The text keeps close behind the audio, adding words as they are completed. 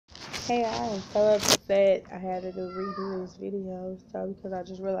Hey, I am so upset I had to redo this video, so because I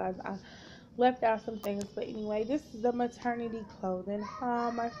just realized I left out some things. But anyway, this is the maternity clothing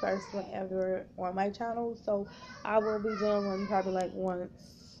haul, my first one ever on my channel. So I will be doing one probably like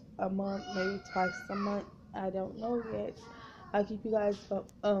once a month, maybe twice a month. I don't know yet. I'll keep you guys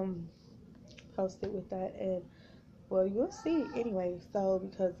posted with that, and well, you'll see anyway. So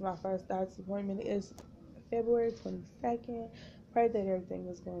because my first doctor's appointment is February 22nd. Pray that everything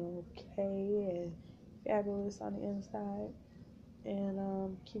is going okay and fabulous on the inside.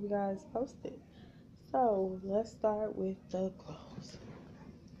 And keep you guys posted. So let's start with the clothes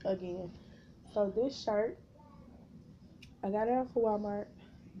again. So this shirt, I got it off of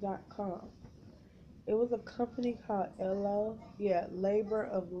Walmart.com. It was a company called Labor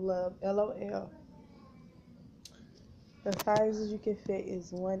of Love, LOL. The sizes you can fit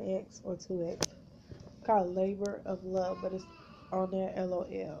is 1X or 2X. Called Labor of Love, but it's on there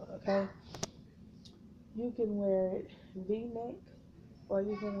LOL, okay? You can wear it V-neck or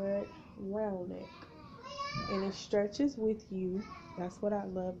you can wear it round neck. And it stretches with you. That's what I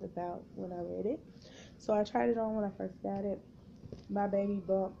loved about when I read it. So I tried it on when I first got it. My baby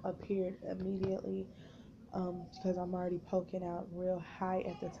bump appeared immediately because I'm already poking out real high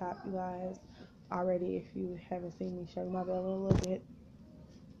at the top, you guys. Already, if you haven't seen me show my belly a little bit.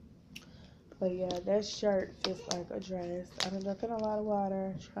 But yeah, that shirt fits like a dress. I've been drinking a lot of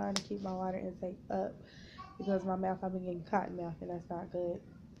water, trying to keep my water intake up because my mouth, I've been getting cotton mouth, and that's not good.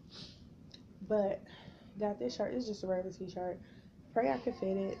 But got this shirt. It's just a regular t-shirt. Pray I can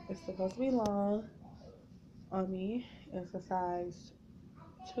fit it. It's supposed to be long on me. It's a size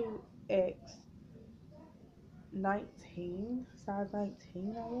 2X 19, size 19,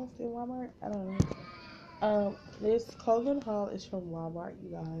 I guess, in Walmart. I don't know. This clothing haul is from Walmart,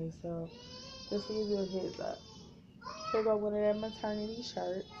 you guys. So just to give you a heads up. Here go one of them maternity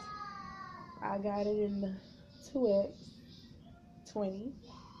shirts. I got it in the 2X 20,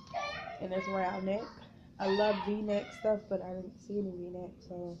 and it's round neck. I love V-neck stuff, but I didn't see any V-neck,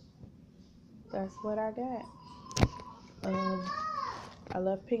 so that's what I got. I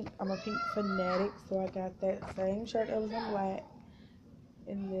love pink. I'm a pink fanatic, so I got that same shirt that was in black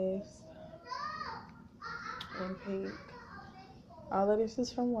in this in pink. All of this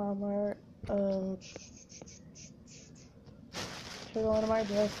is from Walmart. Here's one of my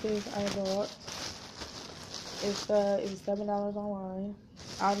dresses I bought. It was $7 online.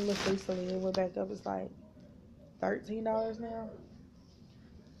 I looked recently, it went back up. It's like $13 now.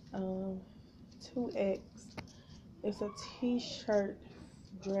 2X. It's a t-shirt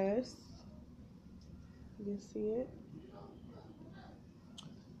dress. You can see it.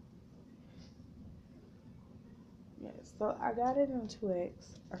 Yes, so I got it in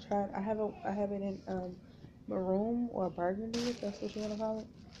 2X. I have it in maroon or burgundy, if that's what you want to call it.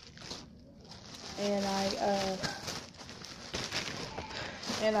 And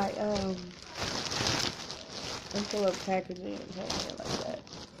I until up packaging and something like that.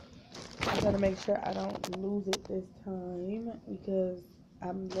 I'm gonna make sure I don't lose it this time because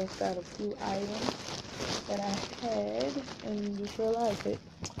I'm left out a few items that I had and just realized it.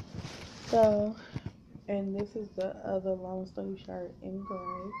 So, and this is the other long sleeve shirt in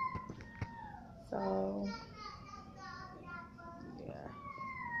gray. So, yeah.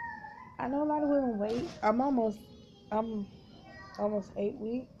 I know a lot of women wait. I'm almost 8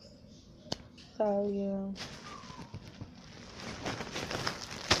 weeks. So, yeah.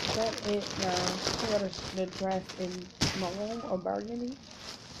 That's it now. I got the dress in maroon or burgundy.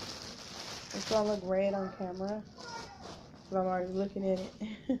 It's gonna look red on camera. But I'm already looking at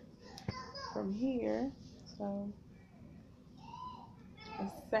it from here. So,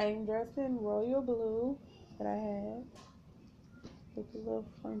 it's the same dress in royal blue that I had with the little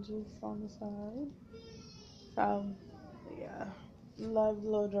fringes on the side. So, yeah. Love the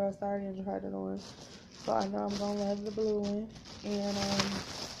little dress. I already tried it on. So, I know I'm gonna love the blue one. And,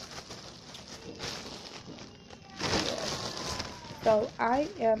 so I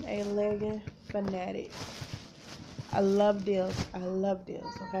am a legging fanatic. I love deals,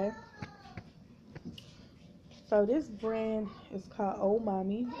 okay? So this brand is called Old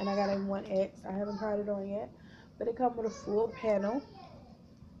Mommy, and I got a 1X. I haven't tried it on yet, but it comes with a full panel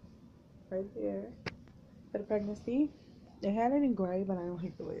right there for the pregnancy. They had it in gray, but I don't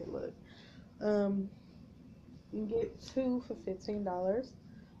like the way it looked. You can get 2 for $15,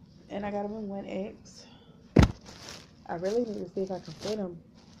 and I got them in 1X. I really need to see if I can fit them.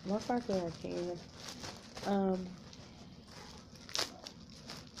 Most likely I can.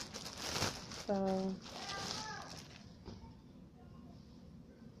 So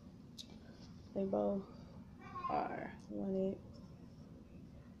they both are 1X.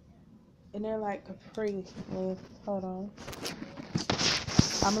 And they're like capri length. Hold on.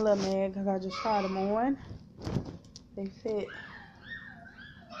 I'm a little mad because I just tried them on. They fit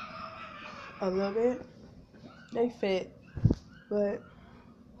a little bit. They fit, but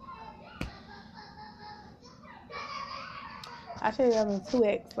I should have done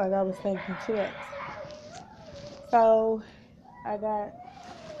 2X like I was thinking 2X. So I got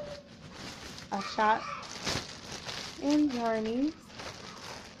a shop in Journey's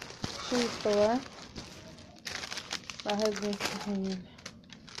shoe store. My husband's paying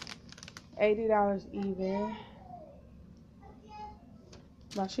 $80 even.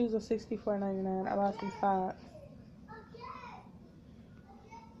 My shoes are $64.99. I bought some socks.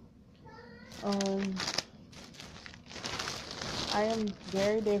 I am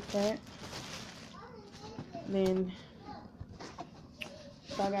very different than,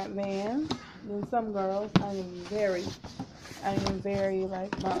 so I got Vans. Than some girls. I am very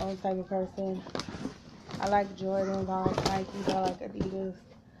like my own type of person. I like Jordans, I like Nikes, I like Adidas.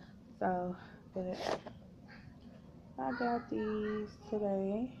 So, but I got these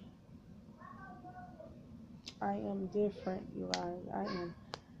today. I am different, you guys. I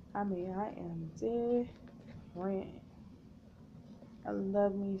am different. I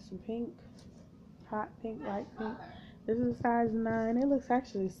love me some pink. Hot pink, light pink. This is a size 9. It looks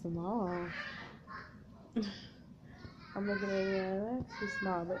actually small. I'm looking at it, that's too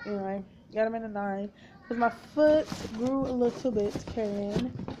small. But anyway, got them in a 9. Because my foot grew a little bit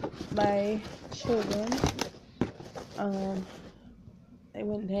carrying my children. It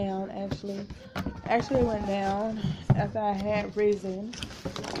went down actually. Actually, it went down after I had risen.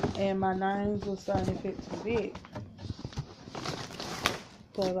 And my 9s were starting to fit too big.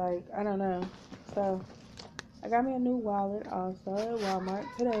 So, like, I don't know. So, I got me a new wallet also at Walmart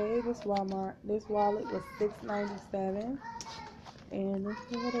today. This wallet was $6.97. And this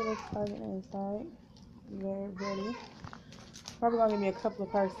is what it looks like inside. Very pretty. Probably gonna give me a couple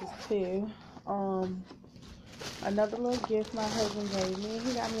of purses too. Another little gift my husband gave me.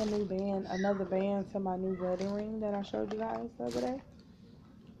 He got me a new band, another band to my new wedding ring that I showed you guys the other day.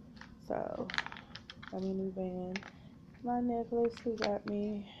 So, got me a new band. My necklace he got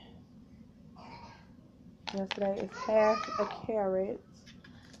me yesterday is half a carat.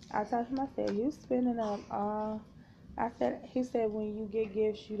 I told him, I said, you spending up all. He said, when you get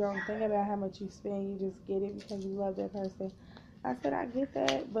gifts, you don't think about how much you spend. You just get it because you love that person. I said, I get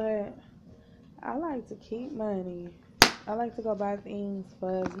that, but I like to keep money. I like to go buy things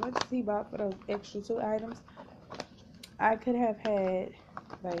for as much as he bought for those extra 2 items. I could have had,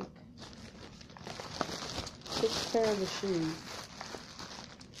 like, 6 pairs of shoes.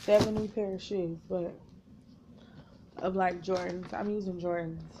 70 pair of shoes, but of, like, Jordans. I'm using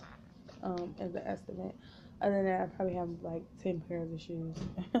Jordans as an estimate. Other than that, I probably have, like, 10 pairs of shoes.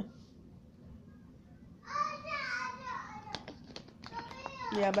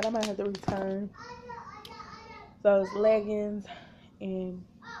 Yeah, but I might have to return those leggings and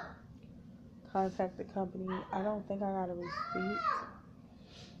contact the company. I don't think I got a receipt,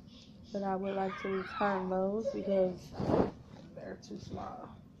 but I would like to return those because they're too small.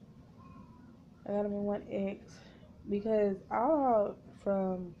 I got them in 1X because all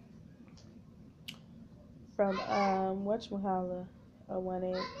from whatchamacallit, a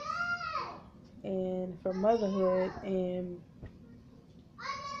 1X, and from Motherhood, and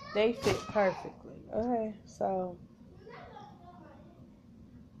they fit perfectly. Okay, so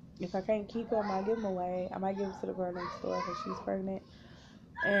if I can't keep them, I give them away. I might give them to the girl next door because she's pregnant,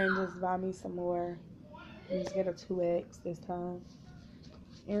 and just buy me some more and just get a 2X this time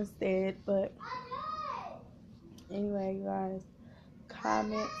instead. But anyway, you guys,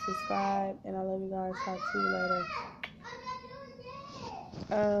 comment, subscribe, and I love you guys. Talk to you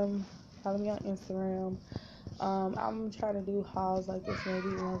later. Follow me on Instagram. I'm trying to do hauls like this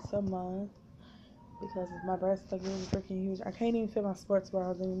maybe once a month because my breasts are really freaking huge. I can't even fit my sports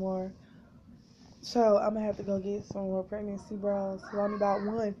bras anymore. So I'm gonna have to go get some more pregnancy bras. I only bought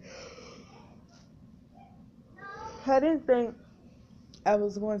one. I didn't think I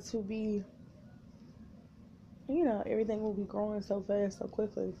was going to be, everything will be growing so fast, so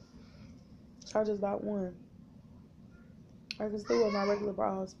quickly. So I just bought one. I can still wear my regular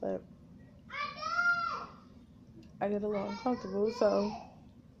bras, but I get a little uncomfortable, so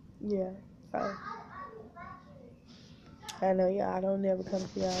yeah. So I know y'all, I don't never come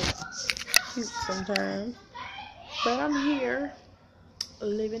to y'all cute sometimes, but I'm here,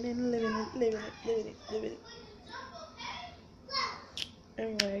 living it.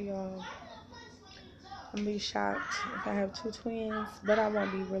 Anyway, y'all, I'm gonna be shocked if I have 2 twins, but I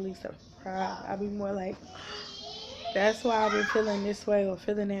won't be really surprised. I'll be more like, that's why I've been feeling this way or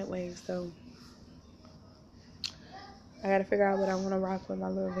feeling that way. So I gotta figure out what I want to rock with my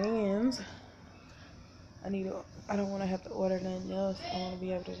little Vans. I don't want to have to order nothing else. I want to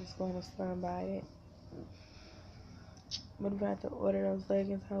be able to just go in the store and buy it. But if I have to order those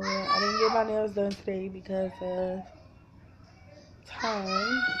leggings, I will. I didn't get my nails done today because of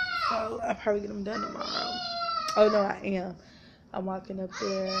time. So I'll probably get them done tomorrow. Oh no, I am. I'm walking up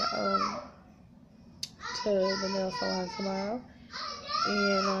there to the nail salon tomorrow.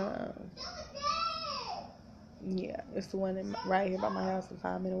 And yeah, it's the one right here by my house, a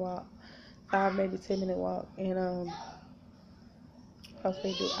 5-minute walk. 5, maybe 10-minute walk. And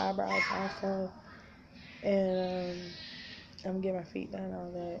hopefully do eyebrows also. And I'm gonna get my feet done,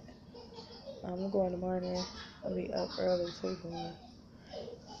 all that. I'm gonna go in the morning. I'll be up early too.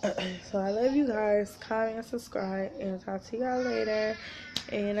 So I love you guys. Comment, subscribe, and talk to y'all later.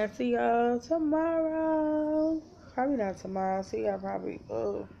 And I'll see y'all tomorrow. Probably not tomorrow. I'll see y'all probably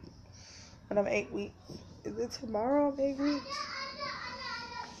when I'm 8 weeks. Is it tomorrow I'm 8 weeks?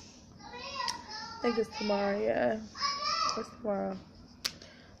 I think it's tomorrow, yeah. It's tomorrow.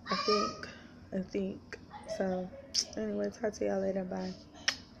 I think. So anyway, talk to y'all later. Bye.